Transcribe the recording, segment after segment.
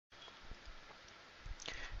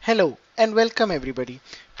Hello and welcome everybody.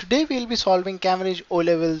 Today we'll be solving Cambridge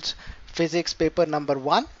O-Levels Physics paper number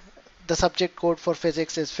 1. The subject code for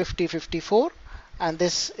physics is 5054 and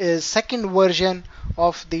this is second version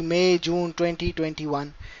of the May-June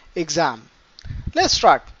 2021 exam. Let's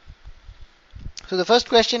start. So the first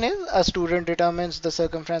question is, a student determines the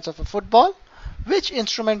circumference of a football. Which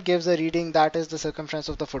instrument gives a reading that is the circumference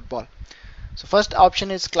of the football? So first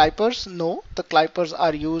option is clippers. No, the clippers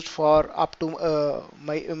are used for up to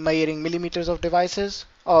measuring millimeters of devices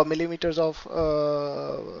or millimeters of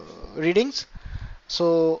readings.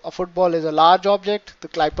 So a football is a large object. The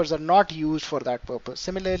clippers are not used for that purpose.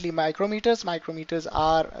 Similarly, micrometers. Micrometers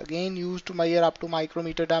are again used to measure up to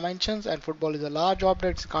micrometer dimensions, and football is a large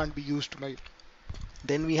object, so can't be used to measure.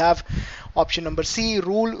 Then we have option number C,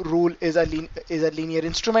 rule. Rule is a linear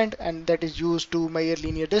instrument and that is used to measure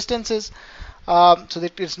linear distances. So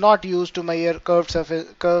that it's not used to measure curved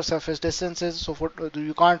surface distances. So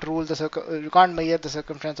you can't measure the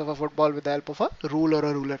circumference of a football with the help of a rule or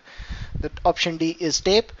a ruler. The option D is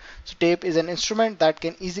tape. So tape is an instrument that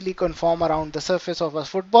can easily conform around the surface of a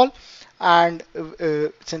football, and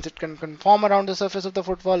since it can conform around the surface of the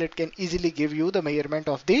football, it can easily give you the measurement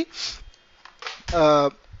of the uh,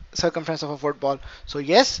 circumference of a football. So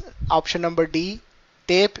yes, option number D,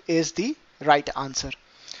 tape, is the right answer.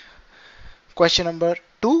 Question number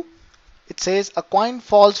 2, it says a coin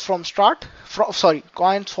falls from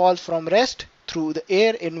rest through the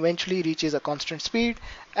air and eventually reaches a constant speed.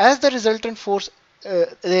 As the resultant force,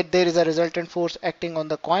 there is a resultant force acting on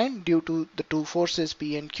the coin due to the two forces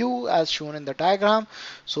P and Q as shown in the diagram.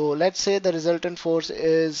 So let's say the resultant force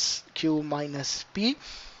is Q minus P,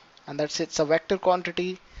 and it's a vector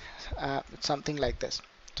quantity. It's something like this.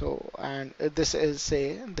 So, and this is,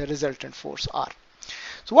 say, the resultant force R.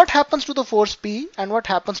 So what happens to the force P and what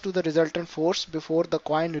happens to the resultant force before the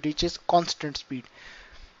coin reaches constant speed?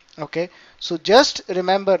 Okay, so just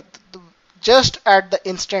remember, just at the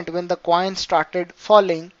instant when the coin started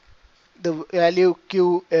falling, the value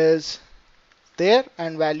Q is there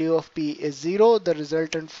and value of P is 0. The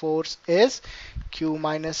resultant force is Q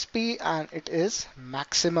minus P and it is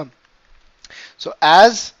maximum. So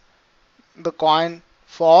as the coin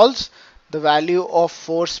falls, the value of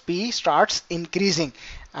force P starts increasing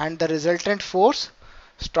and the resultant force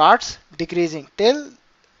starts decreasing till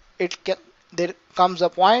there comes a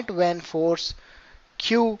point when force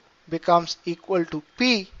Q becomes equal to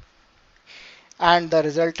P and the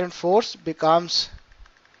resultant force becomes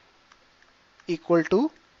equal to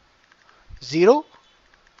 0,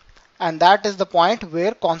 and that is the point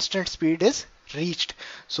where constant speed is reached.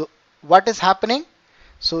 So what is happening?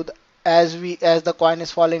 So as the coin is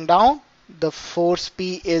falling down, the force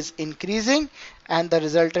P is increasing and the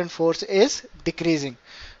resultant force is decreasing.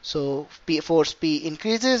 So force P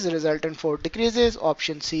increases, resultant force decreases.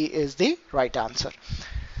 Option C is the right answer.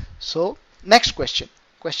 So next question.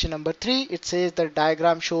 Question number 3, it says the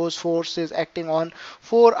diagram shows forces acting on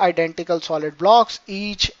 4 identical solid blocks.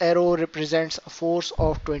 Each arrow represents a force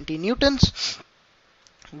of 20 newtons.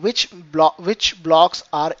 Which blocks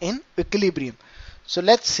are in equilibrium? So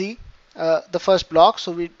let's see the first block.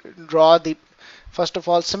 So we draw the, first of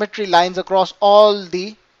all, symmetry lines across all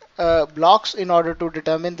the blocks in order to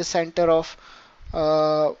determine the center of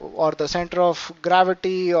or the center of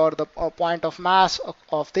gravity or the point of mass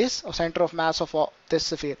of this, or center of mass of this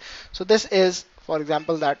sphere. So this is, for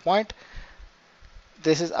example, that point.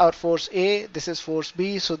 This is our force A, this is force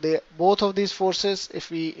B. So both of these forces, if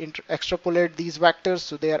we extrapolate these vectors,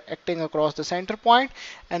 so they are acting across the center point.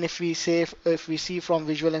 And if we see from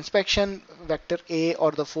visual inspection, vector A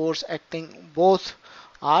or the force acting, both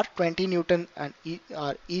are 20 Newton and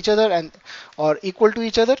are each other and or equal to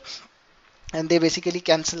each other, and they basically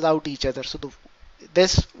cancel out each other. So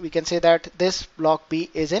this, we can say that this block B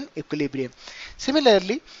is in equilibrium.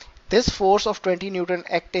 Similarly, this force of 20 Newton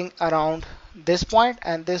acting around this point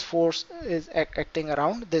and this force is acting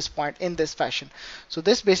around this point in this fashion. So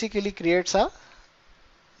this basically creates a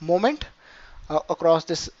moment across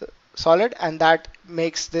this solid, and that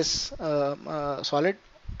makes this solid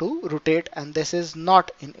to rotate, and this is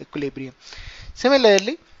not in equilibrium.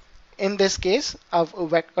 Similarly, in this case, a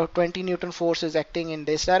 20 Newton force is acting in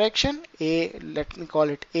this direction. A, let me call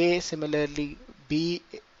it A. Similarly, B,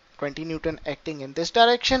 20 Newton acting in this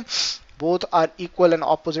direction. Both are equal and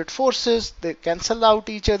opposite forces. They cancel out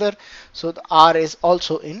each other. So the R is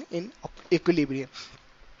also in equilibrium.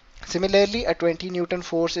 Similarly, a 20 Newton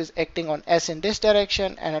force is acting on S in this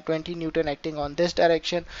direction and a 20 Newton acting on this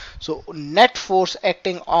direction. So net force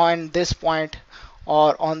acting on this point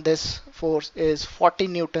or on this force is 40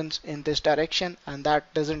 newtons in this direction, and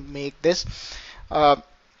that doesn't make this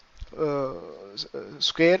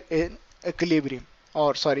square in equilibrium,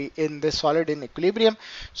 or sorry, in this solid in equilibrium.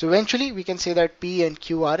 So eventually we can say that P and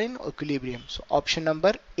Q are in equilibrium. So option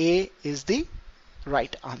number A is the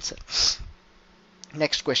right answer.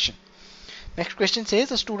 Next question. Next question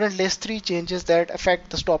says a student lists 3 changes that affect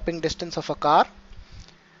the stopping distance of a car.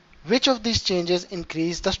 Which of these changes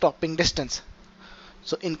increase the stopping distance?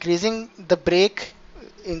 So increasing the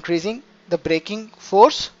braking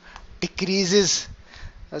force decreases,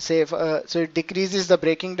 so it decreases the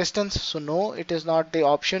braking distance. So no, it is not the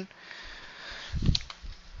option.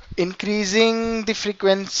 Increasing the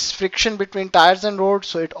friction between tires and road,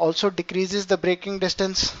 so it also decreases the braking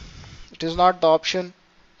distance. It is not the option.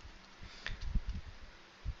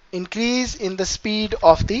 Increase in the speed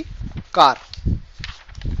of the car.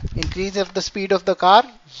 Increase of the speed of the car,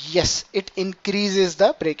 yes, it increases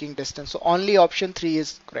the braking distance. So only option 3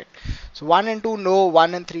 is correct. So 1 and 2 no,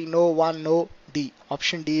 1 and 3 no, 1 no, D.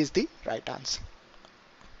 Option D is the right answer.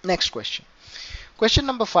 Next question. Question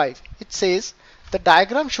number 5. It says the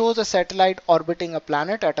diagram shows a satellite orbiting a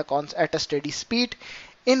planet at a steady speed.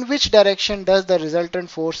 In which direction does the resultant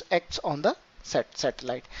force act on the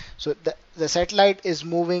satellite? So the satellite is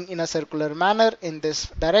moving in a circular manner in this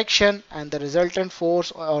direction, and the resultant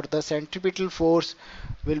force or the centripetal force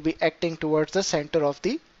will be acting towards the center of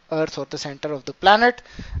the Earth or the center of the planet.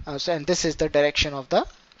 And this is the direction of the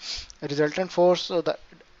resultant force. So the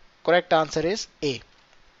correct answer is A.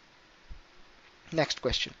 Next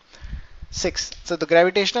question. 6. So the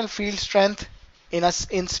gravitational field strength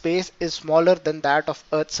in space is smaller than that of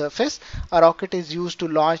Earth's surface. A rocket is used to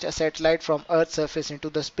launch a satellite from Earth's surface into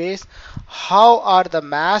the space. How are the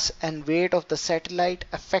mass and weight of the satellite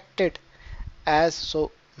affected as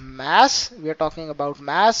so mass, we are talking about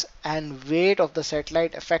mass, and weight of the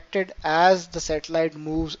satellite affected as the satellite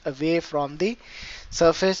moves away from the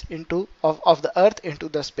surface of the Earth into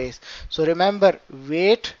the space. So remember,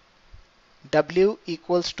 weight W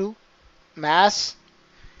equals to mass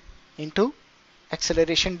into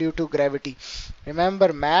acceleration due to gravity.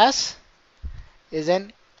 Remember, mass is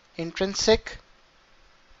an intrinsic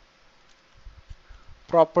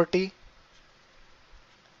property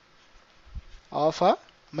of a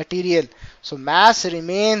material. So mass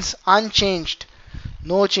remains unchanged,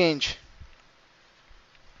 no change.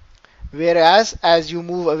 Whereas as you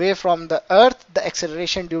move away from the Earth, the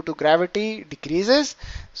acceleration due to gravity decreases.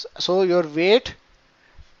 So your weight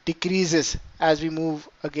decreases as we move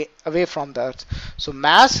away from the Earth. So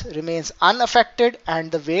mass remains unaffected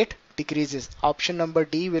and the weight decreases. Option number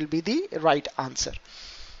D will be the right answer.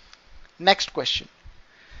 Next question.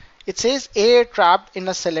 It says air trapped in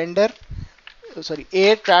a cylinder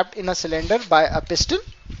by a piston.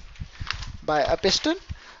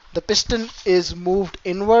 The piston is moved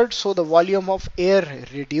inward, so the volume of air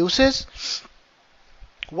reduces.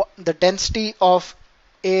 The density of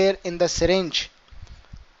air in the syringe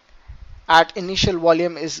at initial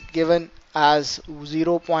volume is given as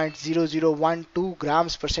 0.0012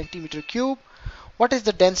 grams per centimeter cube. What is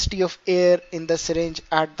the density of air in the syringe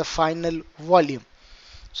at the final volume?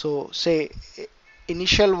 So say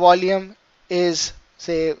initial volume is,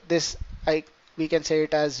 say this, we can say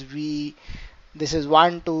it as V. This is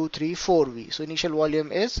 1, 2, 3, 4V. So initial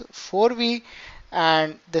volume is 4V,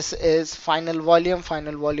 and this is final volume.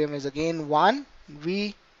 Final volume is again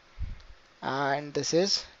 1V, and this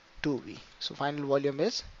is 2V. So final volume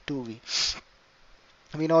is 2V.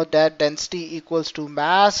 We know that density equals to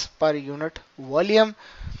mass per unit volume.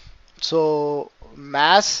 So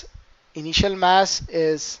mass, initial mass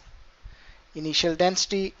is initial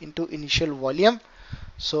density into initial volume.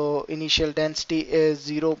 So initial density is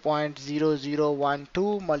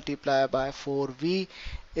 0.0012 multiplied by 4V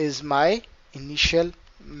is my initial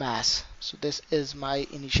mass. So this is my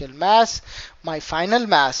initial mass. My final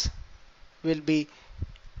mass will be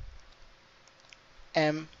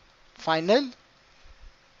M final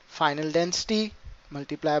density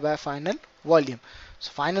multiplied by final volume.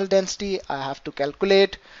 So final density I have to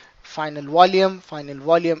calculate. Final volume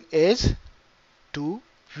is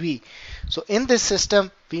 2V. So in this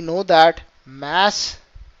system we know that mass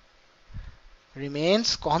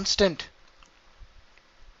remains constant.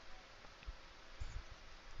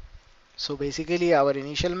 So basically our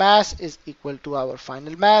initial mass is equal to our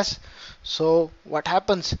final mass. So what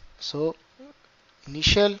happens? So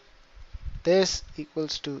initial, this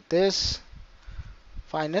equals to this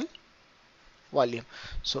final volume.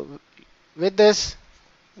 So with this,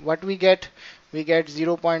 what we get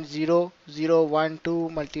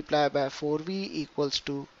 0.0012 multiplied by 4V equals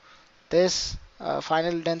to this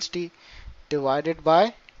final density divided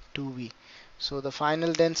by 2V. So the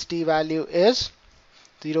final density value is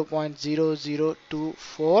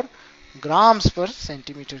 0.0024 grams per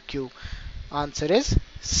centimeter cube. Answer is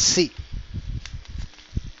C.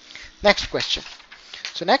 Next question.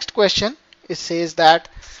 So next question, it says that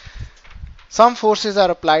some forces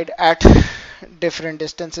are applied at different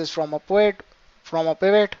distances from a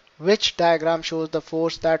pivot. Which diagram shows the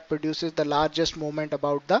force that produces the largest moment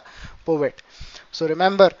about the pivot? So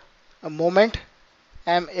remember, a moment,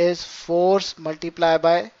 M is force multiplied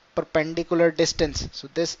by perpendicular distance. So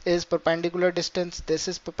this is perpendicular distance, this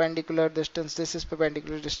is perpendicular distance, this is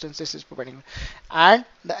perpendicular distance, this is perpendicular. And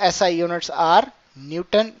the SI units are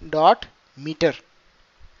Newton dot meter.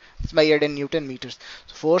 It's measured in Newton meters.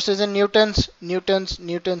 So force is in newtons, newtons,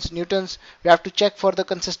 newtons, newtons. We have to check for the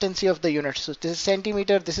consistency of the units. So this is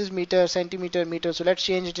centimeter, this is meter, centimeter, meter. So let's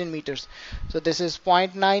change it in meters. So this is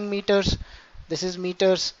 0.9 meters, this is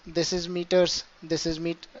meters, this is meters, this is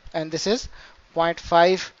meter, and this is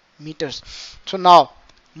 0.5 meters. So now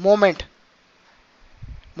moment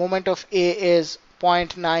of A is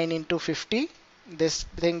 0.9 into 50. This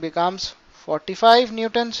thing becomes 45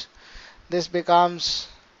 newtons. This becomes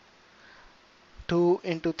 2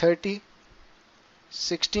 into 30,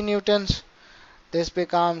 60 newtons. This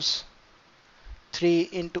becomes 3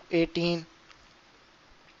 into 18,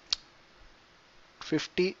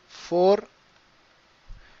 54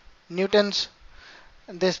 newtons.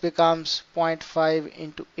 This becomes 0.5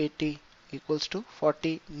 into 80 equals to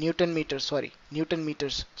 40 Newton meters. Sorry, Newton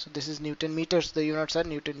meters. So this is Newton meters. The units are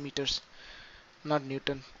Newton meters, not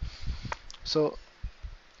Newton. So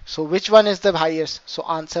which one is the highest? So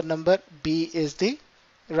answer number B is the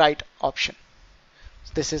right option.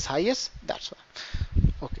 This is highest, that's why.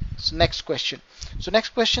 Okay, so next question. So next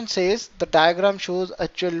question says the diagram shows a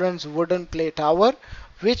children's wooden play tower.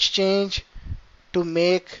 Which change to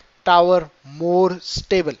make tower more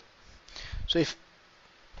stable? So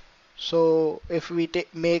if we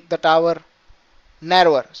make the tower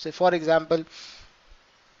narrower, say for example,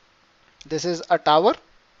 this is a tower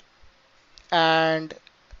and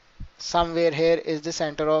somewhere here is the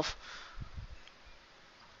center of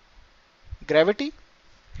gravity.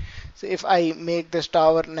 So if I make this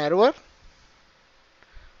tower narrower,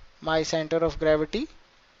 my center of gravity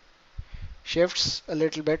shifts a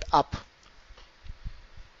little bit up.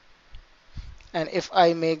 And if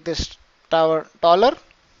I make this tower taller,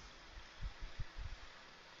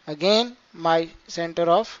 again my center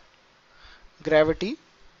of gravity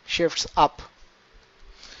shifts up.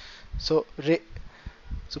 So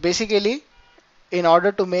basically, in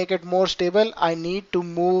order to make it more stable, I need to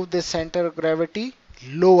move the center of gravity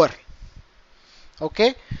lower.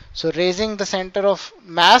 Okay, so raising the center of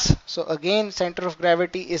mass. So again, center of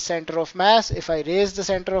gravity is center of mass. If I raise the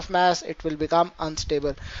center of mass, it will become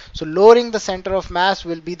unstable. So lowering the center of mass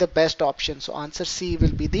will be the best option. So answer C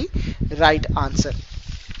will be the right answer.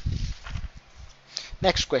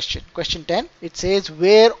 Next question, question 10. It says,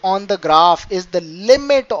 where on the graph is the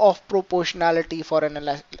limit of proportionality for an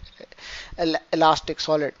elastic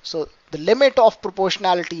solid? So the limit of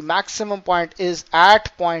proportionality maximum point is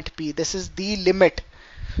at point P. This is the limit.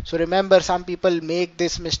 So remember, some people make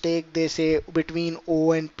this mistake. They say between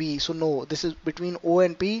O and P. So no, this is between O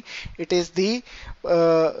and P. It is the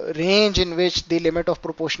range in which the limit of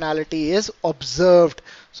proportionality is observed.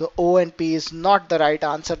 So O and P is not the right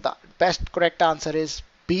answer. The best correct answer is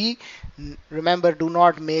B. Remember, do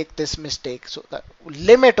not make this mistake. So the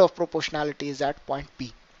limit of proportionality is at point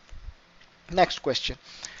P. Next question.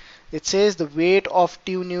 It says the weight of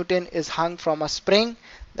 2 Newton is hung from a spring.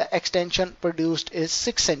 The extension produced is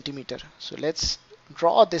 6 centimeter. So let's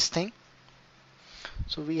draw this thing.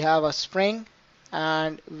 So we have a spring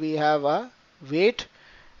and we have a weight,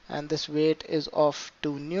 and this weight is of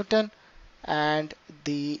 2 Newton, and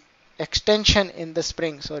the extension in the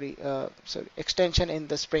spring, extension in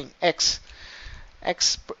the spring X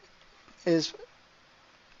is,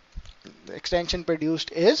 the extension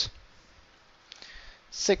produced is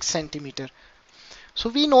 6 centimeter. So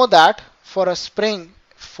we know that for a spring,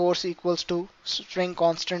 force equals to spring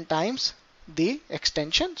constant times the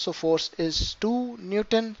extension. So force is 2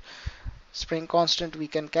 Newton, spring constant we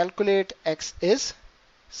can calculate, X is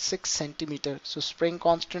 6 centimeter. So spring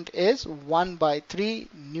constant is 1/3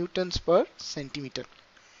 newtons per centimeter.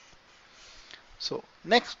 So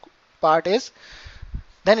next part is,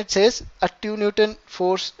 then it says a 2 Newton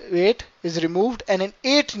force weight is removed and an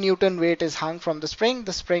 8 Newton weight is hung from the spring.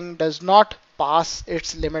 The spring does not pass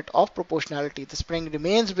its limit of proportionality. The spring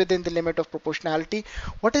remains within the limit of proportionality.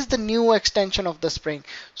 What is the new extension of the spring?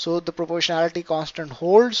 So the proportionality constant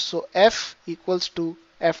holds. So F2 equals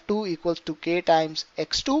to K times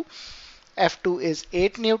X2. F2 is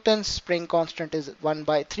 8 newtons. Spring constant is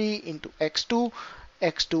 1/3 into X2.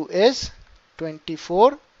 X2 is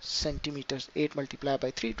 24 centimeters. 8 multiplied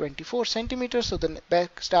by 3, 24 centimeters. So the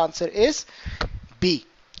best answer is B,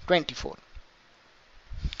 24.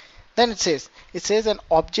 Then it says an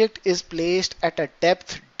object is placed at a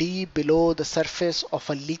depth d below the surface of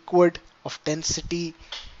a liquid of density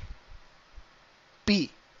P.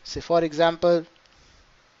 Say for example,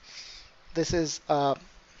 this is a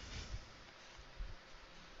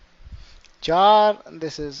jar,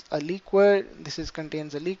 this is a liquid,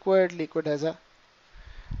 contains a liquid has a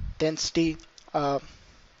density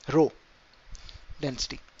rho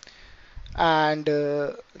density, and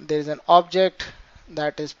there is an object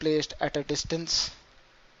that is placed at a distance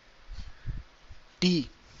d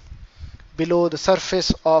below the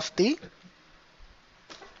surface of the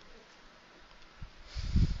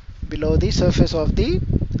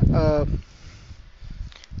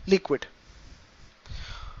liquid.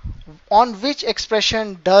 On which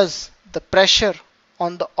expression does the pressure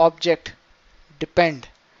on the object depend?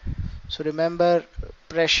 So remember,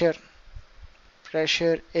 pressure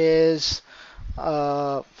is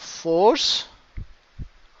force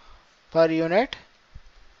per unit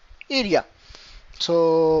area.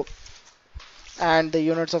 So, and the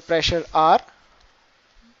units of pressure are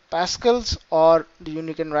pascals, or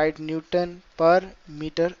you can write Newton per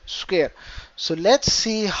meter square. So let's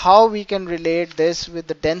see how we can relate this with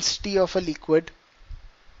the density of a liquid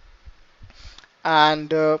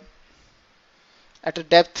and at a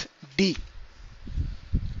depth d.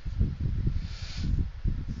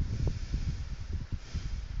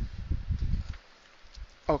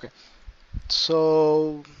 Okay,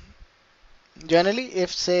 so generally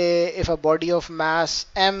if a body of mass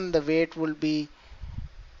m, the weight will be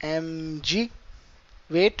mg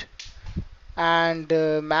weight, and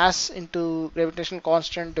mass into gravitational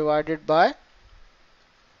constant divided by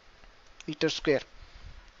meter square.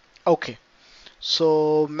 Okay,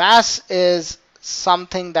 so mass is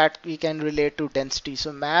something that we can relate to density.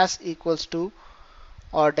 So mass equals to,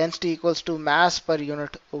 or density equals to, mass per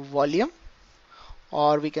unit volume,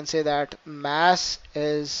 or we can say that mass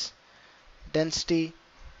is density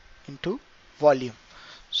into volume.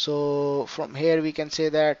 So from here we can say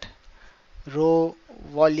that rho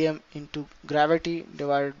volume into gravity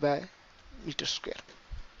divided by meter square.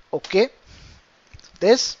 Okay,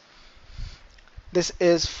 this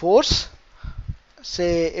is force.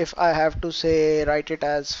 Say if I have to say write it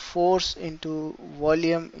as force into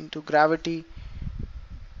volume into gravity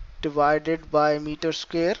divided by meter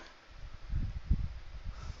square.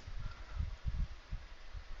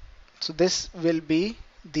 So this will be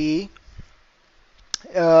the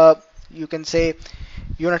you can say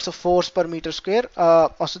units of force per meter square.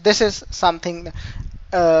 Also this is something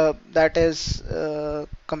that is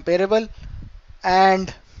comparable.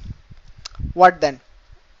 And what then?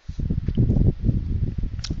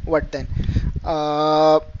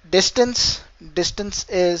 Distance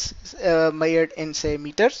is measured in, say,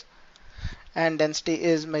 meters, and density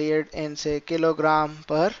is measured in, say, kilogram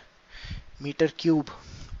per meter cube.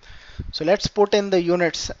 So let's put in the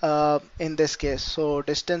units in this case. So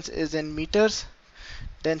distance is in meters,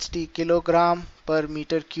 density kilogram per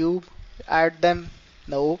meter cube. Add them.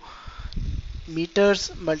 No.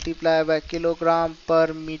 Meters multiplied by kilogram per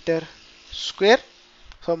meter square,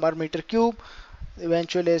 so per meter cube,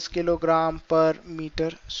 eventually is kilogram per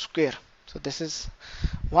meter square. So this is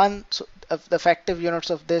one. So the effective units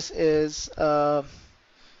of this is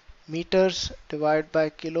meters divided by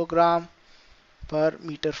kilogram per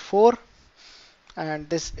meter 4, and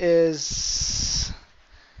this is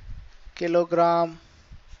kilogram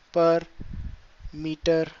per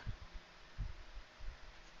meter.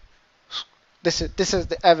 This is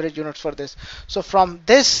the average units for this. So from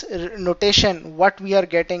this notation, what we are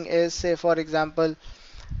getting is, say for example,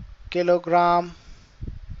 kilogram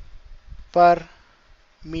per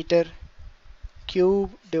meter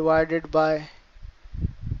cube divided by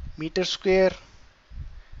meter square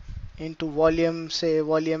into volume. Say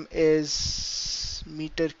volume is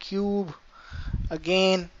meter cube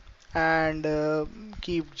again, and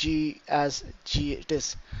keep g as g it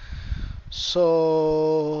is.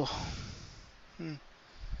 So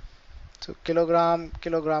kilogram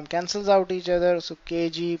cancels out each other, so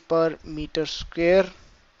kg per meter square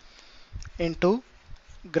into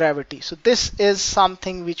gravity. So this is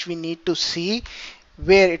something which we need to see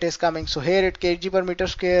where it is coming. So here it kg per meter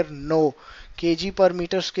square, no. Kg per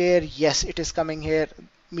meter square, yes, it is coming here.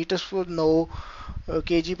 Meter square, no.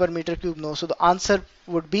 Kg per meter cube, no. So the answer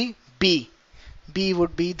would be B. B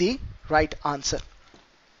would be the right answer.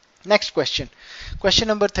 Next question. Question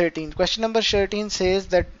number 13. Question number 13 says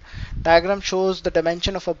that diagram shows the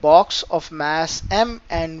dimension of a box of mass m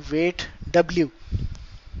and weight w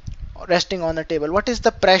resting on the table. What is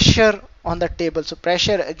the pressure on the table? So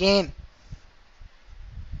pressure, again,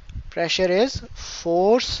 pressure is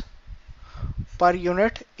force per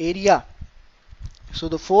unit area. So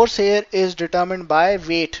the force here is determined by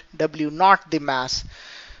weight W, not the mass,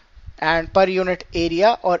 and per unit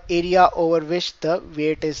area, or area over which the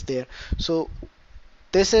weight is there. So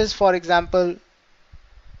this is, for example,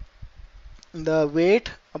 the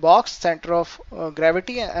weight, a box, center of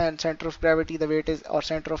gravity, and center of gravity, the weight is, or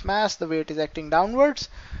center of mass, the weight is acting downwards,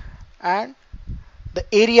 and the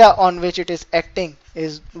area on which it is acting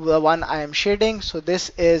is the one I am shading. So this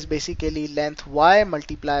is basically length y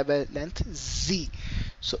multiplied by length z.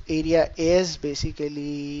 So area is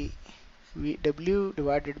basically W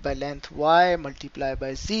divided by length y multiplied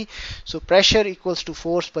by z. So pressure equals to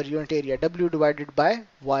force per unit area, W divided by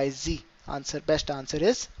yz. Answer, best answer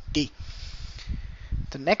is D.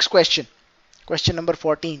 The next question, question number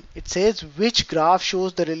 14. It says, which graph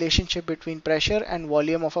shows the relationship between pressure and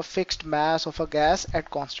volume of a fixed mass of a gas at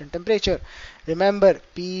constant temperature? Remember,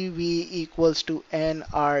 PV equals to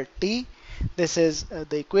nRT. This is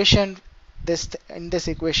the equation. In this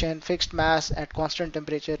equation, fixed mass at constant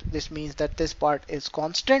temperature, this means that this part is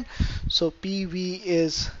constant. So PV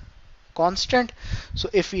is constant. So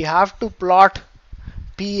if we have to plot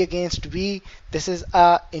P against V, this is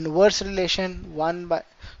a inverse relation, 1 by,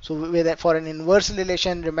 so for an inverse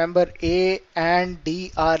relation, remember A and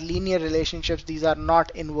D are linear relationships. These are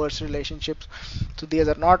not inverse relationships. So these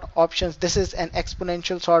are not options. This is an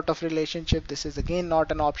exponential sort of relationship. This is again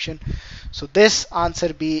not an option. So this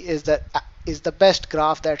answer B is the best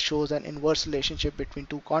graph that shows an inverse relationship between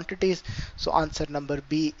two quantities. So answer number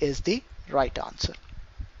B is the right answer.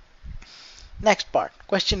 Next part,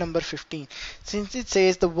 question number 15. Since it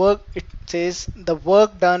says the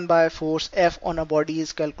work done by force F on a body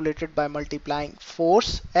is calculated by multiplying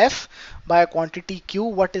force F by a quantity Q,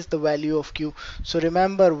 what is the value of Q? So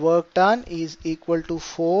remember, work done is equal to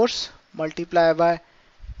force multiplied by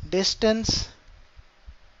distance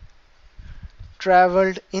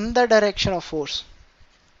traveled in the direction of force.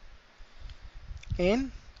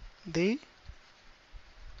 In the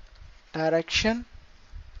direction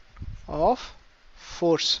of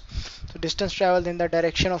force. So distance traveled in the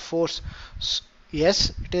direction of force.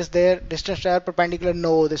 Yes, it is there. Distance traveled perpendicular.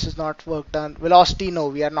 No, this is not work done. Velocity. No,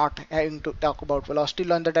 we are not having to talk about velocity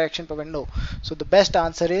in the direction perpendicular. No. So the best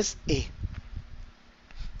answer is A.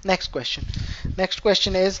 Next question. Next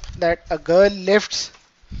question is that a girl lifts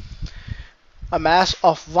a mass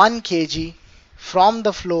of 1 kg from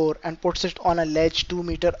the floor and puts it on a ledge 2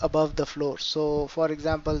 meters above the floor. So for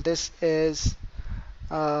example, this is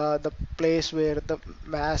the place where the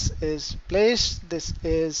mass is placed. This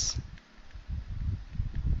is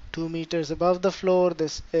 2 meters above the floor.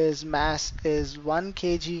 This is mass is 1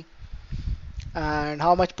 kg. And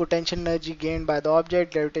how much potential energy gained by the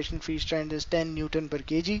object? Gravitation free strength is 10 Newton per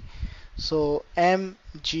kg. So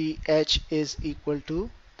mgh is equal to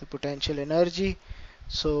the potential energy.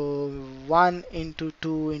 So 1 into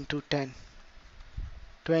 2 into 10,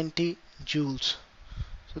 20 joules.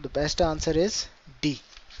 So the best answer is D.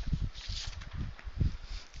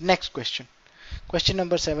 Next question. Question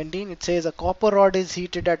number 17. It says a copper rod is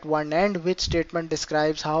heated at one end. Which statement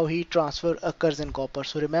describes how heat transfer occurs in copper?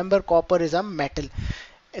 So remember, copper is a metal.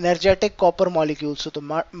 Energetic copper molecules. So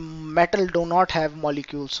the metal do not have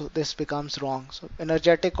molecules. So this becomes wrong. So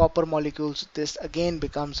energetic copper molecules, this again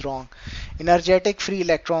becomes wrong. Energetic free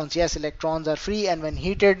electrons. Yes, electrons are free, and when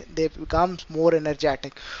heated, they become more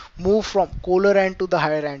energetic. Move from cooler end to the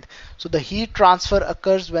higher end. So the heat transfer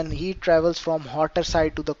occurs when heat travels from hotter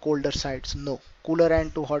side to the colder side. So no. Cooler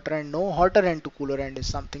end to hotter end, no. Hotter end to cooler end is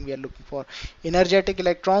something we are looking for. Energetic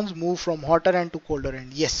electrons move from hotter end to colder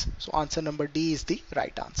end. Yes. So answer number D is the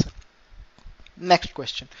right answer. Next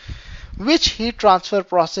question. Which heat transfer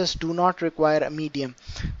process do not require a medium?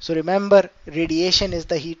 So remember, radiation is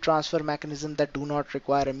the heat transfer mechanism that do not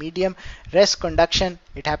require a medium. Rest conduction,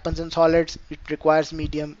 it happens in solids, it requires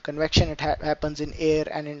medium. Convection, it happens in air,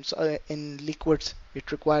 and in liquids,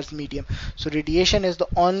 it requires medium. So radiation is the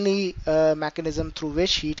only mechanism through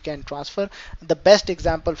which heat can transfer. The best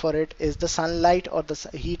example for it is the sunlight, or the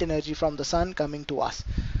heat energy from the sun coming to us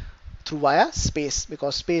through via space,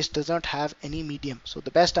 because space does not have any medium. So the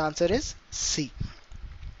best answer is C.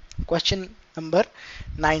 Question number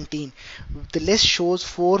 19. The list shows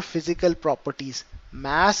 4 physical properties: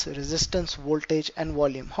 mass, resistance, voltage, and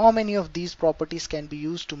volume. How many of these properties can be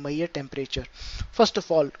used to measure temperature? First of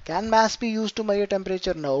all, can mass be used to measure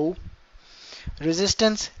temperature? No.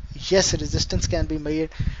 Resistance, yes, resistance can be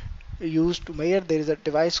used to measure. There is a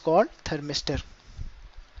device called thermistor.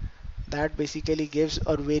 that basically gives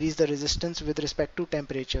or varies the resistance with respect to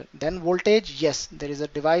temperature. Then voltage, yes, there is a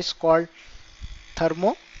device called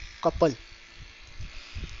thermocouple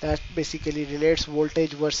that basically relates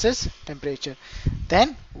voltage versus temperature.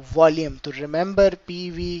 Then volume, to remember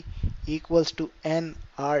PV equals to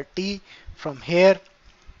nRT. From here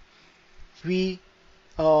V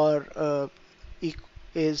or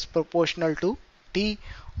is proportional to T,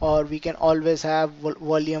 or we can always have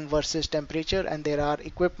volume versus temperature, and there are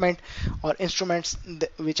equipment or instruments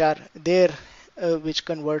which are there which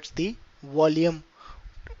converts the volume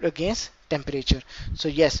against temperature. So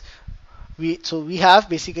yes, we have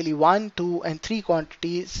basically 1, 2, and 3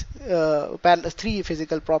 quantities, three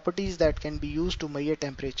physical properties that can be used to measure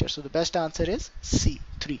temperature. So the best answer is C,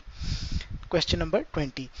 3. Question number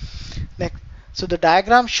 20. Next, so the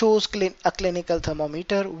diagram shows a clinical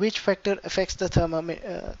thermometer. Which factor affects the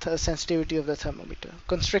sensitivity of the thermometer?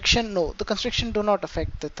 Constriction? No, the constriction do not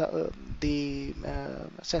affect the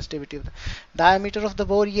sensitivity of the diameter of the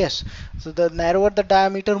bore. Yes, so the narrower the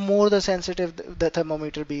diameter, more the sensitive the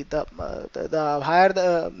thermometer be. The higher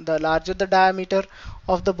the larger the diameter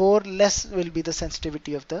of the bore, less will be the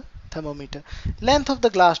sensitivity of the thermometer. Length of the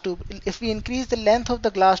glass tube. If we increase the length of the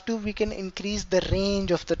glass tube, we can increase the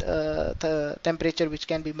range of the temperature which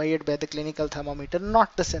can be measured by the clinical thermometer,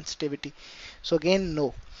 not the sensitivity. So again,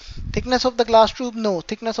 no. Thickness of the glass tube, no.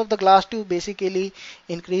 Thickness of the glass tube basically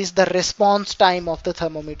increase the response time of the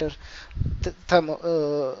thermometer.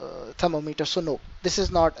 Thermometer. So no, this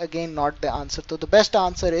is not, again, not the answer. So the best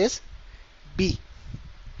answer is B,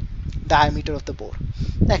 diameter of the bore.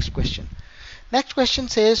 Next question. Next question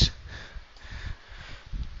says,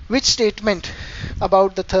 which statement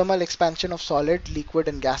about the thermal expansion of solid, liquid,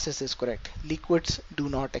 and gases is correct? Liquids do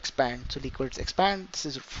not expand. So liquids expand. This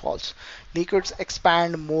is false. Liquids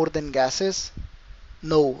expand more than gases.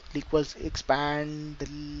 No. Liquids expand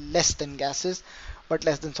less than gases, but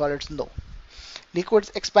less than solids. No.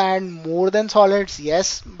 Liquids expand more than solids.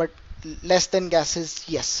 Yes, but less than gases.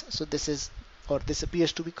 Yes. So this is, or this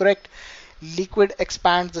appears to be correct. Liquid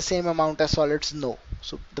expands the same amount as solids. No.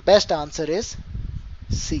 So the best answer is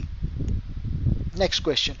C. Next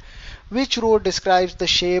question. Which row describes the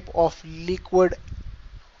shape of a liquid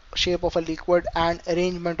and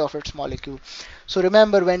arrangement of its molecule? So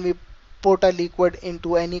remember, when we put a liquid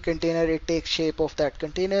into any container, it takes shape of that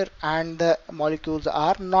container, and the molecules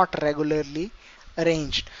are not regularly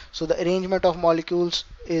arranged. So the arrangement of molecules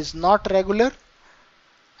is not regular,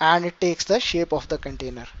 and it takes the shape of the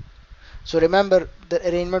container. So remember, the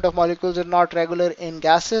arrangement of molecules is not regular in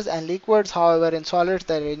gases and liquids. However, in solids,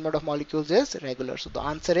 the arrangement of molecules is regular. So the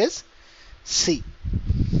answer is C.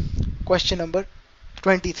 Question number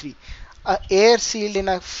 23. Air sealed in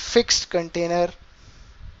a fixed container,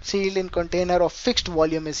 of fixed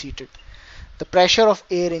volume is heated. The pressure of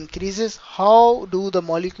air increases. How do the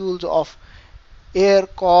molecules of air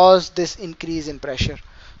cause this increase in pressure?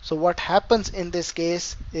 So what happens in this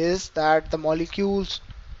case is that the molecules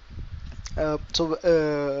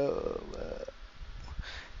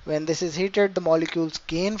when this is heated, the molecules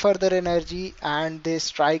gain further energy and they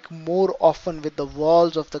strike more often with the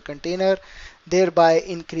walls of the container, thereby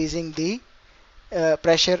increasing the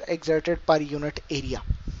pressure exerted per unit area.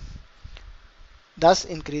 Thus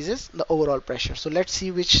increases the overall pressure. So let's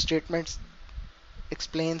see which statements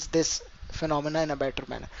explains this phenomena in a better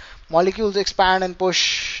manner. Molecules expand and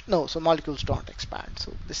push. No, so molecules don't expand.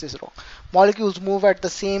 So this is wrong. Molecules move at the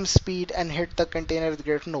same speed and hit the container with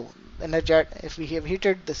greater. No, energy. If we have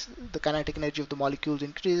heated this, the kinetic energy of the molecules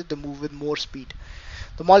increases. They move with more speed.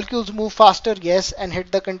 The molecules move faster, yes, and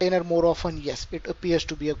hit the container more often. Yes, it appears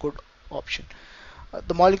to be a good option.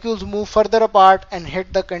 The molecules move further apart and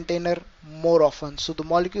hit the container more often. So the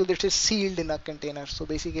molecule that is sealed in a container, so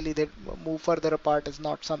basically they move further apart is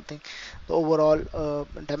not something. The overall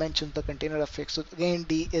dimensions of the container are fixed. So again,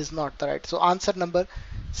 D is not the right. So answer number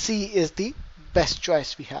C is the best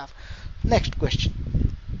choice we have. Next question.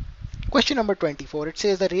 Question number 24. It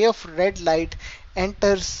says a ray of red light in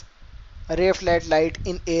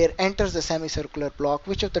air enters the semicircular block.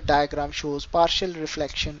 Which of the diagram shows partial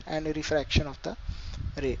reflection and refraction of the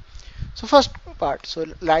ray? So first part, so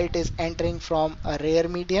light is entering from a rare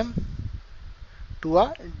medium to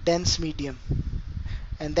a dense medium,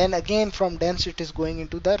 and then again from dense it is going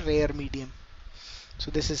into the rare medium. So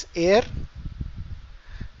this is air,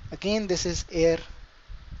 again this is air,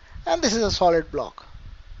 and this is a solid block.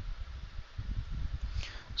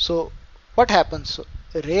 So what happens? So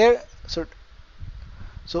rare, so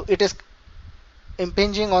it is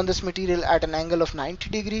impinging on this material at an angle of 90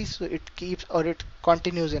 degrees. So it keeps, or it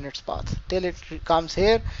continues in its path till it comes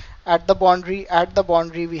here, At the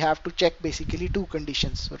boundary we have to check basically two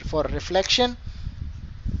conditions. So for reflection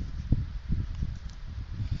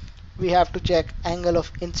we have to check angle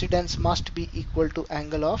of incidence must be equal to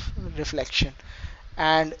angle of reflection,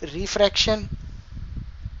 and refraction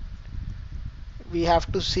we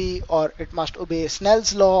have to see, or it must obey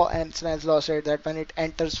Snell's law, and Snell's law said that when it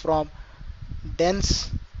enters from dense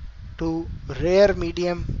to rare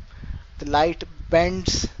medium, the light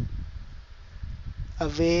bends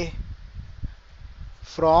away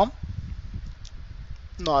from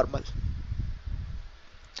normal.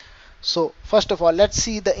 So first of all, let's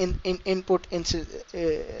see the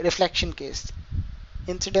reflection case.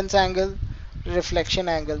 Incidence angle, reflection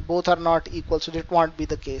angle, both are not equal, so that won't be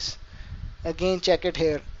the case. Again, check it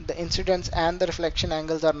here. The incidence and the reflection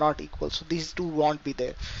angles are not equal, so these two won't be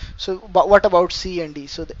there. So, but what about C and D?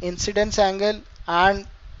 So the incidence angle and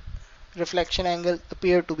reflection angle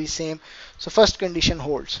appear to be same. So first condition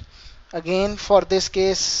holds. Again, for this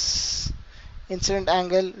case, incident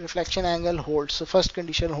angle, reflection angle holds. So first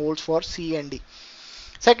condition holds for C and D.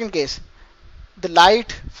 Second case, the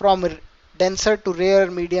light from denser to rarer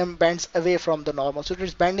medium bends away from the normal. So it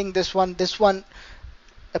is bending this one. This one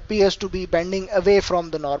appears to be bending away from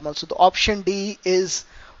the normal. So the option D is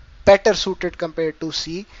better suited compared to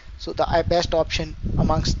C. So the best option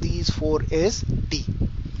amongst these four is D.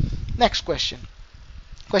 Next question.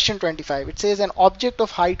 Question 25. It says an object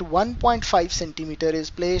of height 1.5 centimeter is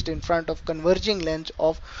placed in front of converging lens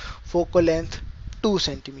of focal length 2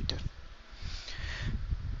 centimeter.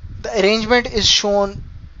 The arrangement is shown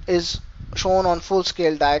on full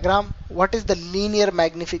scale diagram. What is the linear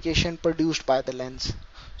magnification produced by the lens?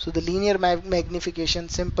 So the linear magnification,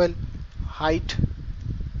 simple, height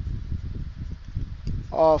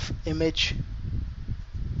of image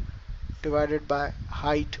divided by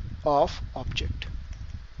height of object.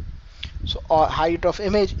 So height of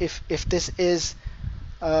image, if this is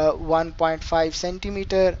 1.5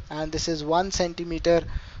 centimeter and this is 1 centimeter,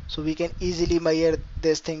 so we can easily measure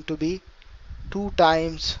this thing to be 2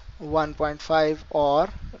 times 1.5 or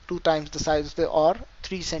 2 times the size of the, or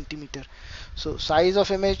 3 centimeter. So size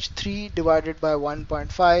of image 3 divided by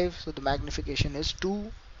 1.5, so the magnification is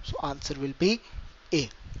 2, so answer will be A.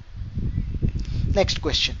 Next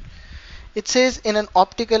question. It says in which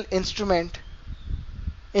optical instrument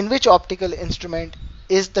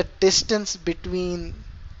is the distance between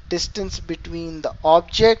the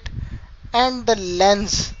object and the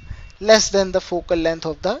lens less than the focal length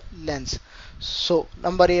of the lens? So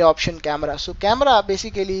number A option, camera. So camera,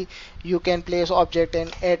 basically you can place object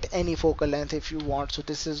in at any focal length if you want, so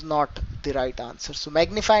this is not the right answer. So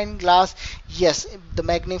magnifying glass, yes, the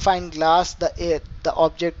magnifying glass, the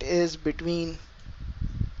object is between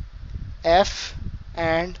F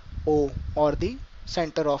and O, or the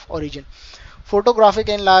center of origin. Photographic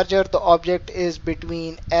enlarger, the object is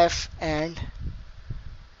between F and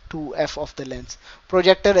 2F of the lens.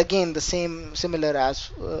 Projector, again the similar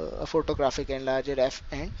as a photographic enlarger, F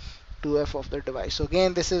and 2F of the device. So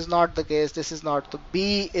again this is not the case, this is not the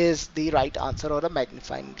B is the right answer, or a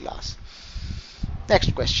magnifying glass.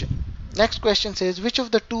 Next question. Next question says which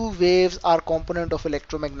of the two waves are component of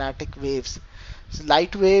electromagnetic waves? So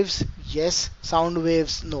light waves, yes. Sound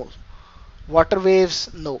waves, no. Water waves,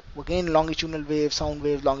 no. Again longitudinal waves, sound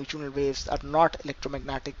waves, longitudinal waves are not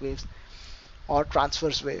electromagnetic waves or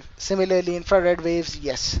transverse wave. Similarly infrared waves,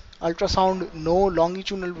 yes. Ultrasound, no.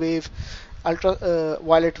 Longitudinal wave,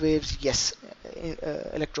 ultraviolet waves, yes.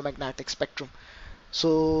 Electromagnetic spectrum.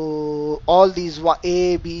 So all these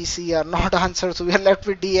A, B, C are not answered, so we are left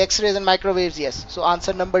with D. X-rays and microwaves, yes. So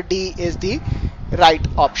answer number D is the right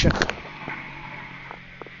option.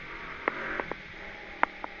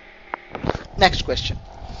 Next question.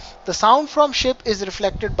 The sound from ship is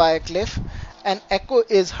reflected by a cliff. An echo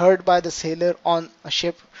is heard by the sailor on a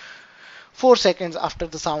ship 4 seconds after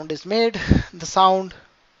the sound is made.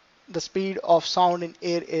 The speed of sound in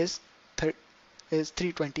air is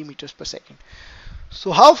 320 meters per second.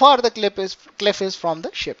 So how far the cliff is from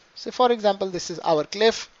the ship? So for example, this is our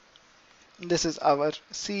cliff, this is our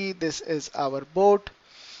sea, this is our boat,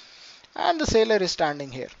 and the sailor is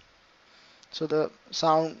standing here. So the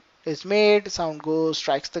sound is made, sound goes,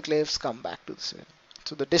 strikes the cliffs, come back to the sailor.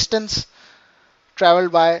 So the distance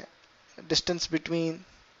traveled by, distance between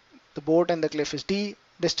the boat and the cliff is D.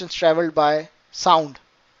 Distance traveled by sound,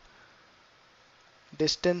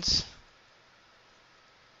 distance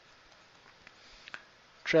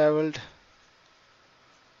traveled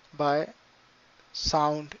by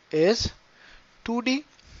sound is 2D.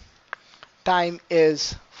 Time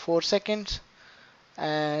is 4 seconds,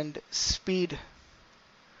 and speed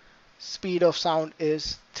speed of sound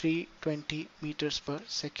is 320 meters per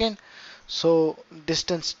second. So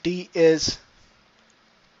distance d is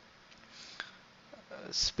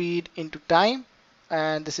speed into time,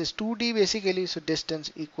 and this is 2d basically. So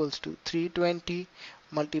distance equals to 320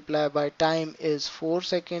 multiplied by time is 4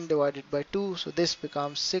 seconds divided by 2. So this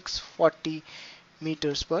becomes 640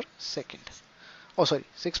 meters per second. Oh, sorry,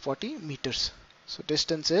 640 meters. So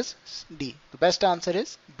distance is D. The best answer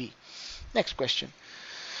is B. Next question.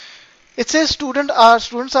 It says students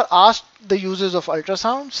are asked the uses of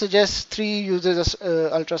ultrasound. Suggest 3 uses of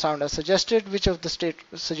ultrasound as suggested. Which of the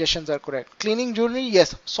suggestions are correct? Cleaning jewelry,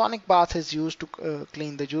 yes. Sonic bath is used to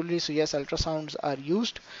clean the jewelry, so yes, ultrasounds are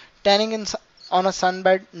used. Tanning on a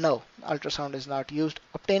sunbed, no, ultrasound is not used.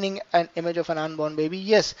 Obtaining an image of an unborn baby,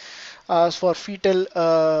 yes. For fetal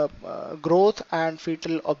growth and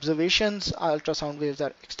fetal observations, ultrasound waves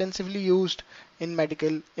are extensively used in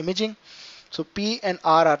medical imaging. So P and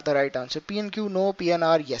R are the right answer. P and Q, no. P and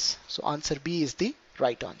R, yes. So answer B is the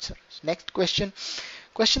right answer. Next question.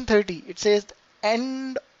 Question 30. It says the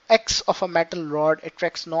end X of a metal rod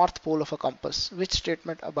attracts north pole of a compass. Which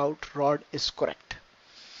statement about rod is correct?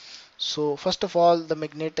 So first of all, the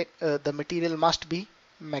material must be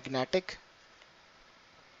magnetic,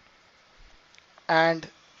 and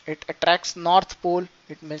it attracts north pole.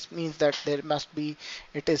 It means that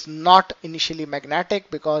it is not initially magnetic,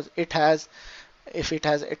 because if it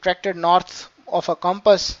has attracted north of a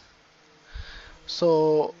compass,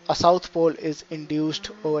 so a south pole is induced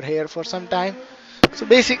over here for some time. So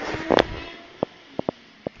basically,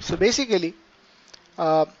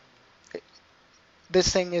 uh,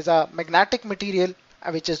 this thing is a magnetic material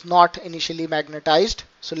which is not initially magnetized.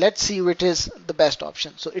 So let's see which is the best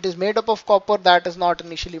option. So it is made up of copper that is not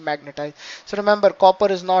initially magnetized. So remember, copper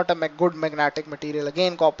is not a good magnetic material.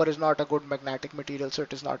 Again, copper is not a good magnetic material, so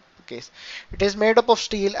it is not the case. It is made up of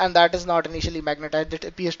steel, and that is not initially magnetized. It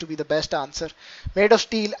appears to be the best answer. Made of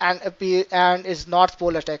steel and is north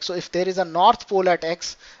pole at X. So if there is a north pole at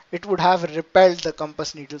X, it would have repelled the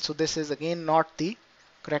compass needle. So this is again not the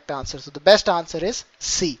correct answer. So the best answer is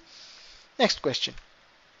C. Next question.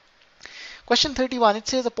 Question 31. It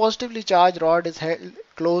says a positively charged rod is held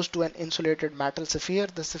close to an insulated metal sphere.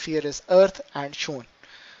 The sphere is earth and shown.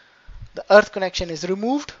 The earth connection is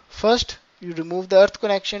removed. First, you remove the earth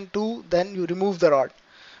connection. 2, then you remove the rod.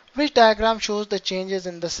 Which diagram shows the changes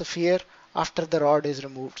in the sphere after the rod is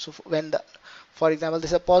removed? So for example,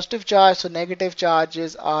 this is a positive charge, so negative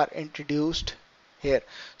charges are introduced here.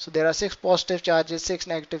 So there are 6 positive charges, 6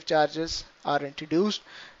 negative charges are introduced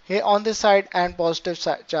here on this side, and positive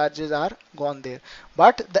charges are gone there.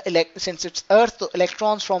 But since it's earth, the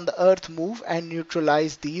electrons from the earth move and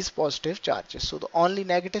neutralize these positive charges. So the only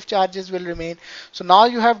negative charges will remain. So now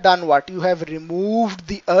you have done what? You have removed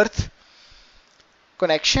the earth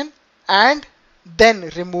connection and then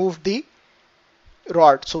removed the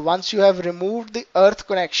rod. So once you have removed the earth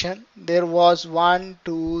connection, there was 1,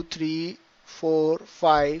 2, 3, 4,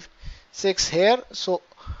 5, 6 here. So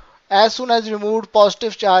as soon as removed,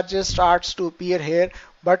 positive charges starts to appear here,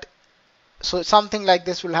 but so something like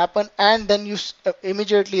this will happen, and then you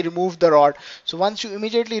immediately remove the rod. So once you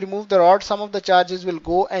immediately remove the rod, some of the charges will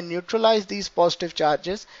go and neutralize these positive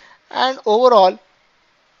charges, and overall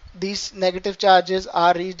these negative charges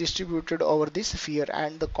are redistributed over the sphere,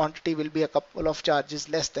 and the quantity will be a couple of charges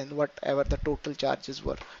less than whatever the total charges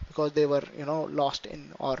were, because they were lost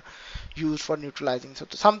in or used for neutralizing. So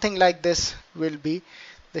something like this will be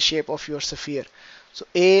the shape of your sphere. So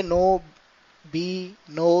A, no. B,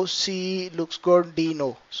 no. C, looks good. D,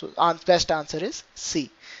 no. So best answer is C.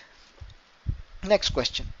 Next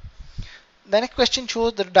question. The next question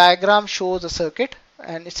shows the diagram shows a circuit,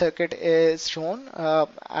 and the circuit is shown,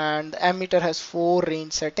 and the ammeter has 4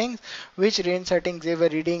 range settings. Which range settings give a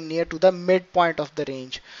reading near to the midpoint of the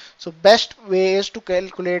range? So best way is to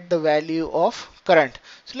calculate the value of current.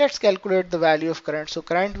 So let's calculate the value of current. So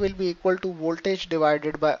current will be equal to voltage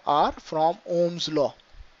divided by R from Ohm's law.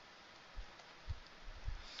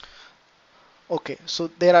 Okay, so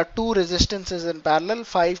there are 2 resistances in parallel,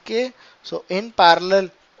 5K. So in parallel,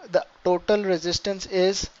 the total resistance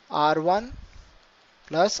is R1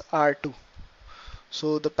 plus R2.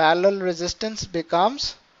 So the parallel resistance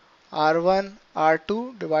becomes R1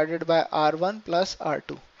 R2 divided by R1 plus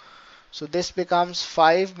R2. So this becomes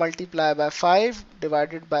 5 multiplied by 5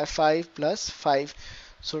 divided by 5 plus 5.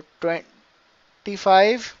 So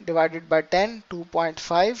 25 divided by 10,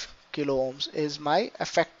 2.5 kilo ohms is my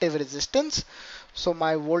effective resistance. So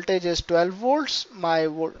my voltage is 12 volts, my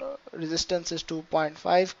resistance is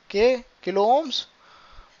 2.5 kilo ohms.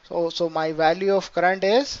 So my value of current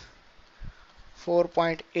is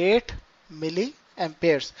 4.8 milli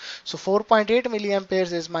amperes. So 4.8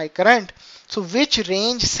 milliamperes is my current. So which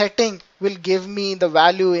range setting will give me the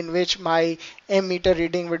value in which my ammeter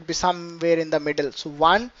reading would be somewhere in the middle? So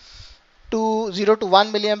 0 to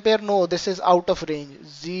 1 milliampere, no, this is out of range.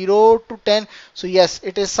 0 to 10, so yes,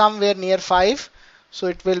 it is somewhere near 5, so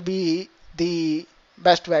it will be the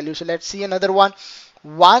best value. So let's see another one.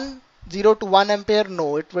 0 to 1 ampere,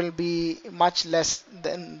 no, it will be much less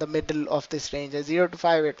than the middle of this range. 0 to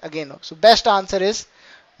 5, it again no. So best answer is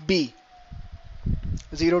B,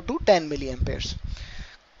 0 to 10 milliamperes.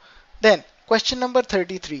 Then question number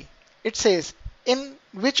 33, it says in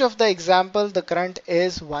which of the example the current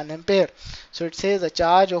is 1 ampere. So it says a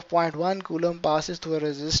charge of 0.1 coulomb passes through a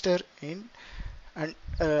resistor in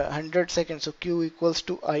 100 seconds. So Q equals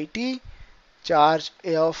to IT, charge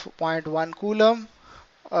of 0.1 coulomb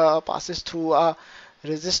passes through a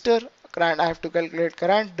resistor. Current, I have to calculate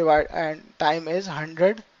current, divide, and time is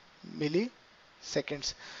 100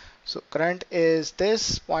 milliseconds. So current is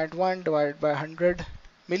this 0.1 divided by 100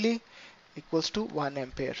 milli equals to 1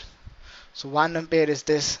 ampere. So 1 ampere is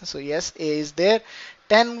this. So yes, A is there.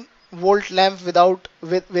 10 volt lamp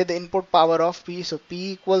with input power of P. So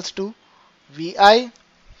P equals to VI.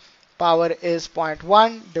 Power is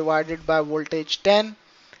 0.1 divided by voltage 10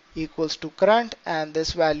 equals to current, and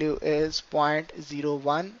this value is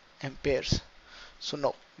 0.01 amperes. So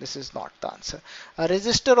no, this is not the answer. A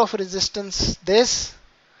resistor of resistance this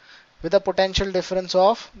with a potential difference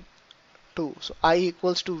of 2. So I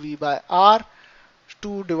equals to V by R.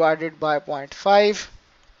 2 divided by 0.5,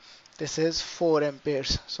 this is 4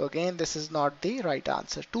 amperes. So again, this is not the right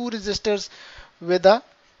answer. Two resistors with a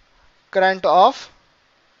current of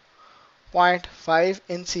 0.5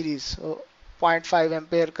 in series. So 0.5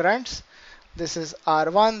 ampere currents. This is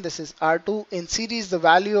R1, this is R2. In series, the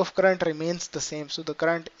value of current remains the same. So the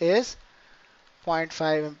current is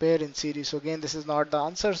 0.5 ampere in series. So again, this is not the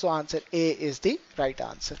answer. So answer A is the right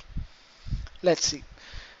answer. Let's see.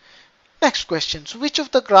 Next question. So which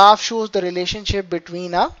of the graph shows the relationship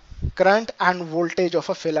between a current and voltage of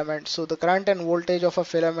a filament? So the current and voltage of a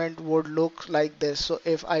filament would look like this. So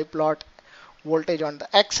if I plot voltage on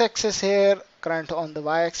the x-axis here, current on the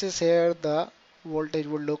y-axis here, the voltage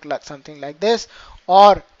would look like something like this.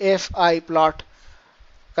 Or if I plot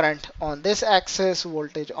current on this axis,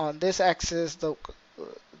 voltage on this axis, the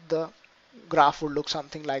graph would look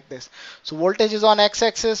something like this. So voltage is on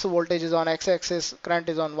x-axis, voltage is on x-axis, current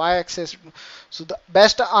is on y-axis. So the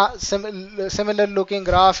best similar looking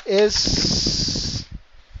graph is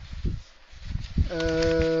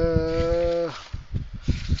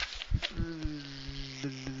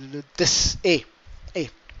this A.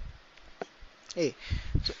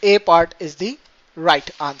 So A part is the right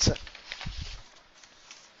answer.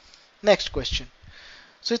 Next question.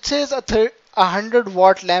 So it says a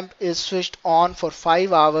 100-watt lamp is switched on for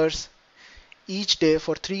 5 hours each day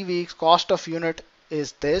for 3 weeks. Cost of unit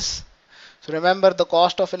is this. So remember, the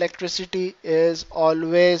cost of electricity is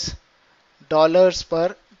always dollars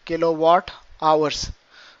per kilowatt hours.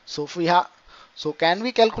 So if we have, so can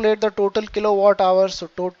we calculate the total kilowatt hours? So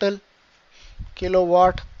total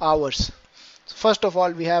kilowatt hours. So first of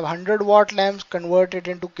all, we have 100-watt lamps converted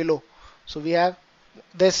into kilo. So we have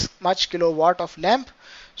this much kilowatt of lamp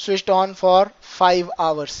switched on for 5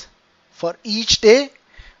 hours for each day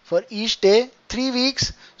 3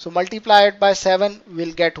 weeks. So multiply it by 7,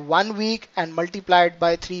 we'll get 1 week, and multiply it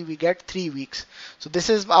by 3, we get 3 weeks. So this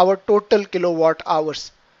is our total kilowatt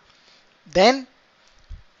hours. Then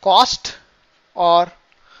cost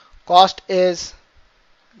is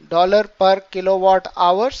dollar per kilowatt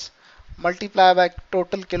hours, multiply by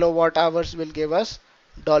total kilowatt hours will give us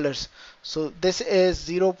dollars. So this is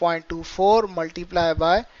 0.24 multiply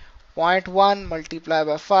by 0.1 multiply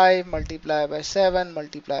by 5 multiply by 7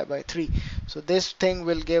 multiply by 3. So this thing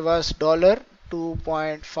will give us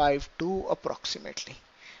 $2.52 approximately,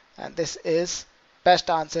 and this is best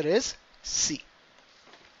answer is C.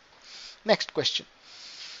 Next question.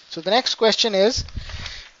 So the next question is,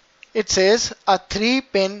 it says a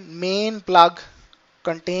 3-pin main plug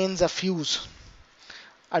contains a fuse.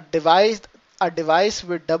 A device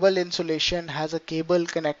with double insulation has a cable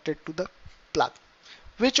connected to the plug.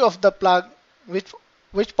 Which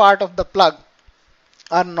part of the plug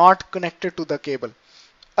are not connected to the cable?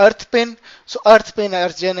 Earth pin. So earth pin are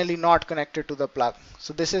generally not connected to the plug.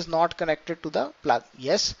 So this is not connected to the plug.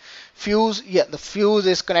 Yes. Fuse. Yeah, the fuse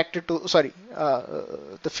is connected to. Sorry,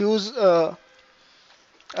 the fuse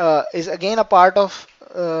is again a part of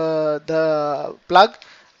the plug,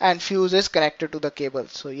 and fuse is connected to the cable.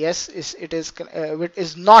 So yes, it is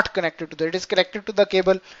not connected to the. It is connected to the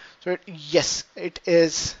cable. So yes, it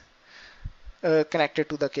is connected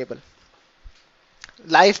to the cable.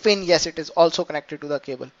 Live pin, yes, it is also connected to the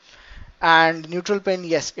cable. And neutral pin,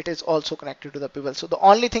 yes, it is also connected to the cable. So the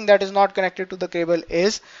only thing that is not connected to the cable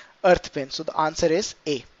is earth pin. So the answer is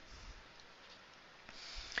A.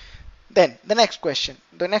 Then the next question.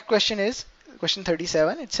 The next question is question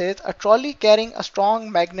 37. It says a trolley carrying a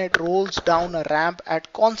strong magnet rolls down a ramp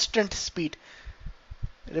at constant speed.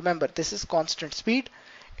 Remember, this is constant speed.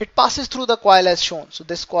 It passes through the coil as shown. So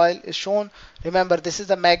this coil is shown. Remember, this is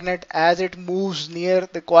the magnet. As it moves near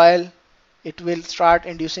the coil, it will start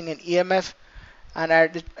inducing an EMF, and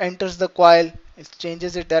as it enters the coil, it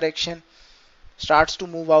changes its direction, starts to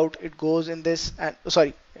move out. It goes in this, and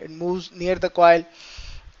sorry, it moves near the coil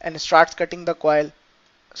and starts cutting the coil.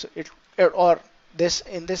 So or this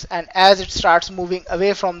in this, and as it starts moving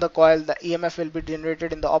away from the coil, the EMF will be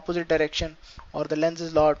generated in the opposite direction, or the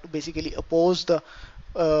Lenz's law, to basically oppose the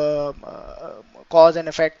cause and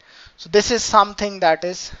effect. So this is something that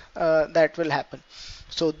is that will happen.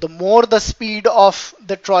 So the more the speed of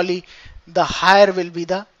the trolley, the higher will be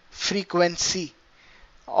the frequency,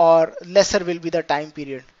 or lesser will be the time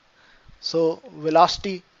period. So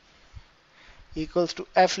velocity equals to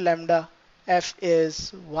F lambda. F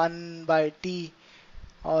is 1 by T,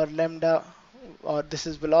 or lambda, or this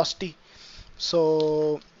is velocity.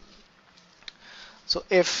 So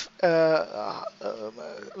if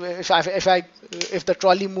if the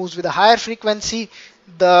trolley moves with a higher frequency,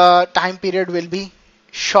 the time period will be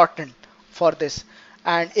shortened for this,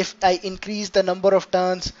 and if I increase the number of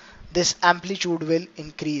turns, this amplitude will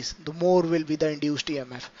increase. The more will be the induced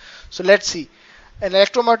EMF. So let's see. An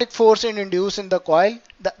electromagnetic force is induced in the coil.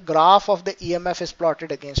 The graph of the EMF is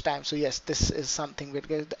plotted against time. So yes, this is something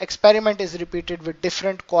because the experiment is repeated with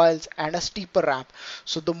different coils and a steeper ramp.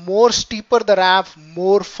 So the more steeper the ramp,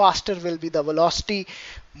 more faster will be the velocity,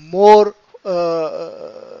 more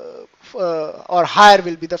or higher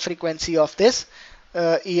will be the frequency of this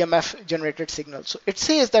EMF generated signal. So it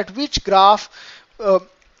says that which graph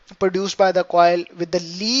produced by the coil with the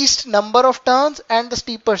least number of turns and the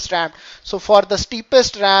steepest ramp. So for the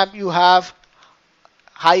steepest ramp, you have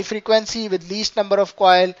high frequency with least number of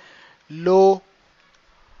coil, low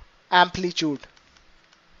amplitude.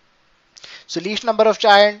 So least number of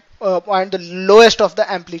giant and the lowest of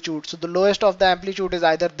the amplitude. So the lowest of the amplitude is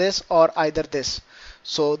either this or either this.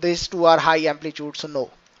 So these two are high amplitude, so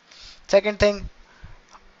no. Second thing,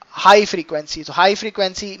 high frequency. So high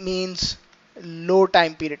frequency means low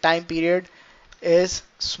time period. Time period is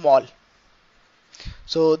small.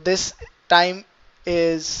 So this time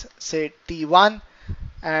is say T1,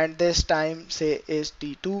 and this time say is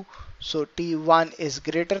T2. So T1 is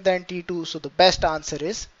greater than T2. So the best answer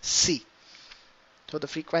is C. So the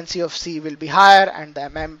frequency of C will be higher and the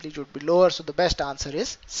amplitude will be lower. So the best answer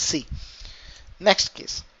is C. Next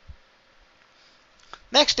case.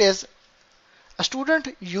 Next is a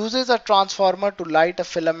student uses a transformer to light a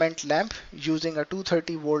filament lamp using a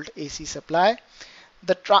 230 volt AC supply.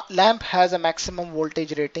 The lamp has a maximum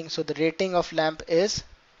voltage rating. So the rating of lamp is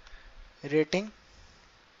rating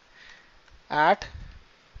at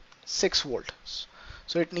 6 volts.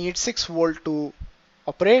 So it needs 6 volt to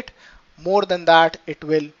operate. More than that it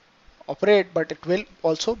will operate, but it will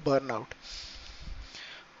also burn out.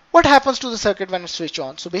 What happens to the circuit when it's switched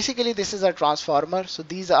on? So basically this is a transformer. So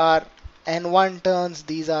these are N1 turns,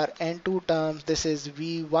 these are N2 turns. This is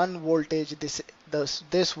V1 voltage. This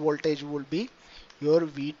voltage will be your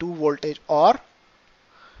V2 voltage or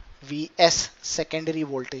Vs secondary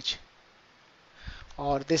voltage,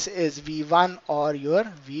 or this is V1 or your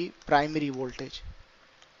V primary voltage.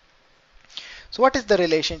 So what is the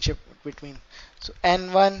relationship between? So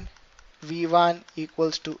N1 V1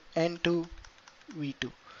 equals to N2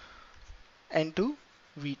 V2. N2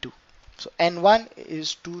 V2. So N1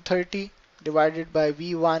 is 230 divided by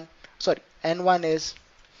V1. Sorry, N1 is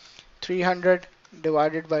 300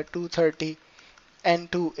 divided by 230.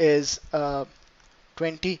 N2 is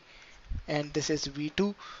 20, and this is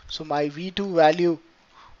V2. So my V2 value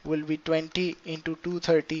will be 20 into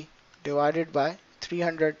 230 divided by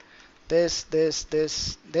 300. This.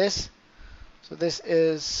 So this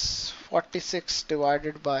is 46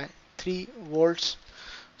 divided by 3 volts.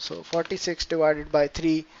 So 46 divided by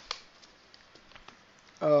 3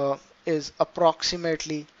 is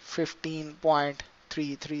approximately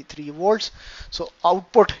 15.333 volts. So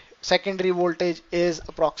output secondary voltage is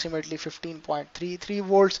approximately 15.33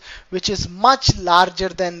 volts, which is much larger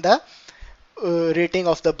than the rating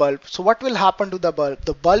of the bulb. So what will happen to the bulb?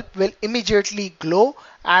 The bulb will immediately glow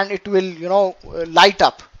and it will light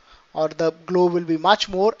up, or the glow will be much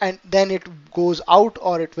more, and then it goes out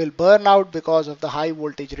or it will burn out because of the high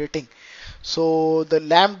voltage rating. So the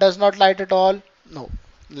lamp does not light at all? No.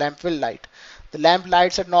 lamp will light. The lamp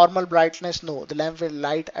lights at normal brightness, no. The lamp will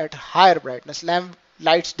light at higher brightness. Lamp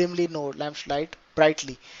lights dimly, no. Lamps light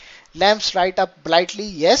brightly. Lamps light up brightly,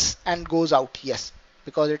 yes, and goes out, yes,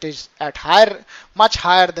 because it is at higher, much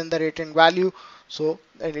higher than the rating value, so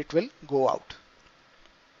then it will go out.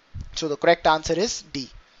 So the correct answer is D.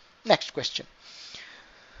 Next question.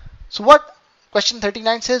 So what question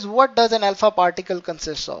 39 says, what does an alpha particle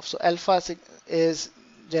consist of? So alpha is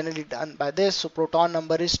generally done by this. So proton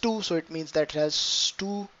number is 2, so it means that it has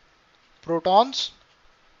 2 protons,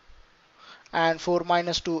 and 4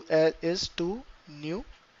 minus 2 is 2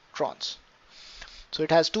 neutrons. So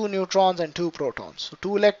it has 2 neutrons and 2 protons. So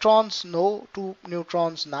 2 electrons, no. 2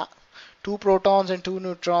 neutrons, nah. 2 protons and 2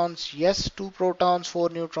 neutrons, yes. 2 protons, 4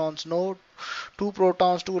 neutrons, no. 2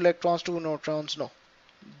 protons, 2 electrons, 2 neutrons, no.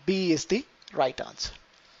 B is the right answer.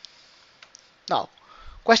 Now,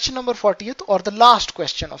 question number 40th, or the last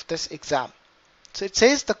question of this exam. So it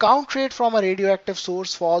says the count rate from a radioactive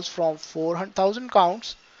source falls from 4,000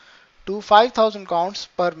 counts to 5,000 counts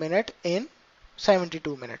per minute in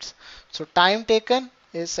 72 minutes. So time taken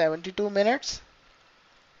is 72 minutes.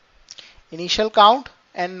 Initial count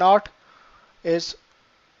N naught is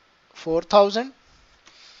 4,000,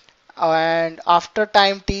 and after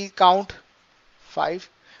time t count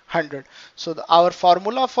 500. So our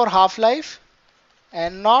formula for half-life,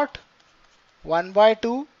 N naught 1 by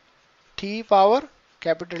 2 T power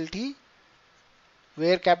capital T,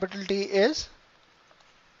 where capital T is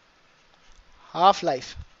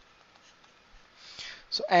half-life.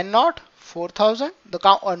 So N naught 4,000. The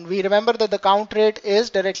count, and we remember that the count rate is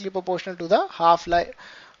directly proportional to the half-life,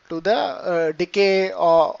 to the decay,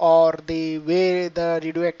 or the way the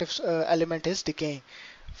radioactive element is decaying.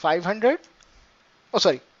 500. Oh,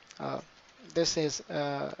 sorry. This is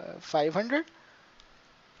 500.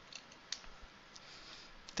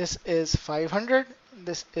 This is 500.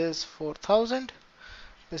 This is 4,000.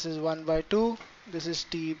 This is 1 by 2. This is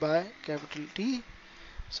T by capital T.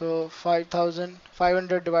 So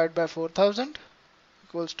 500 divided by 4,000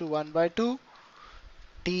 equals to 1 by 2.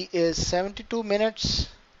 T is 72 minutes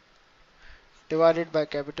divided by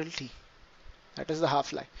capital T. That is the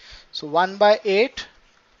half-life. So 1 by 8,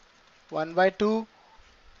 1 by 2,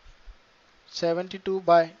 72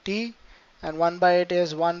 by T, and 1 by 8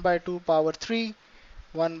 is 1 by 2 power 3,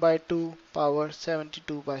 1 by 2 power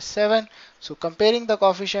 72 by 7. So comparing the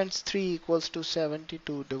coefficients, 3 equals to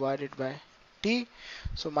 72 divided by T.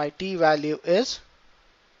 So my T value is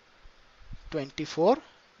 24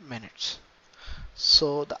 minutes.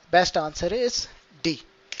 So the best answer is D.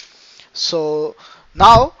 So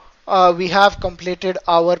now we have completed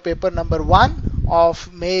our paper number 1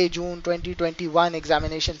 of May-June 2021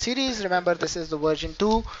 examination series. Remember, this is the version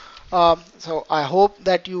 2. So I hope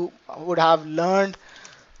that you would have learned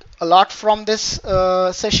a lot from this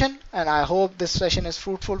session, and I hope this session is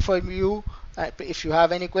fruitful for you. If you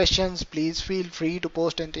have any questions, please feel free to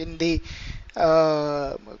post it in the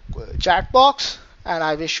chat box, and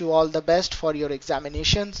I wish you all the best for your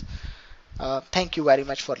examinations. Thank you very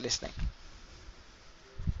much for listening.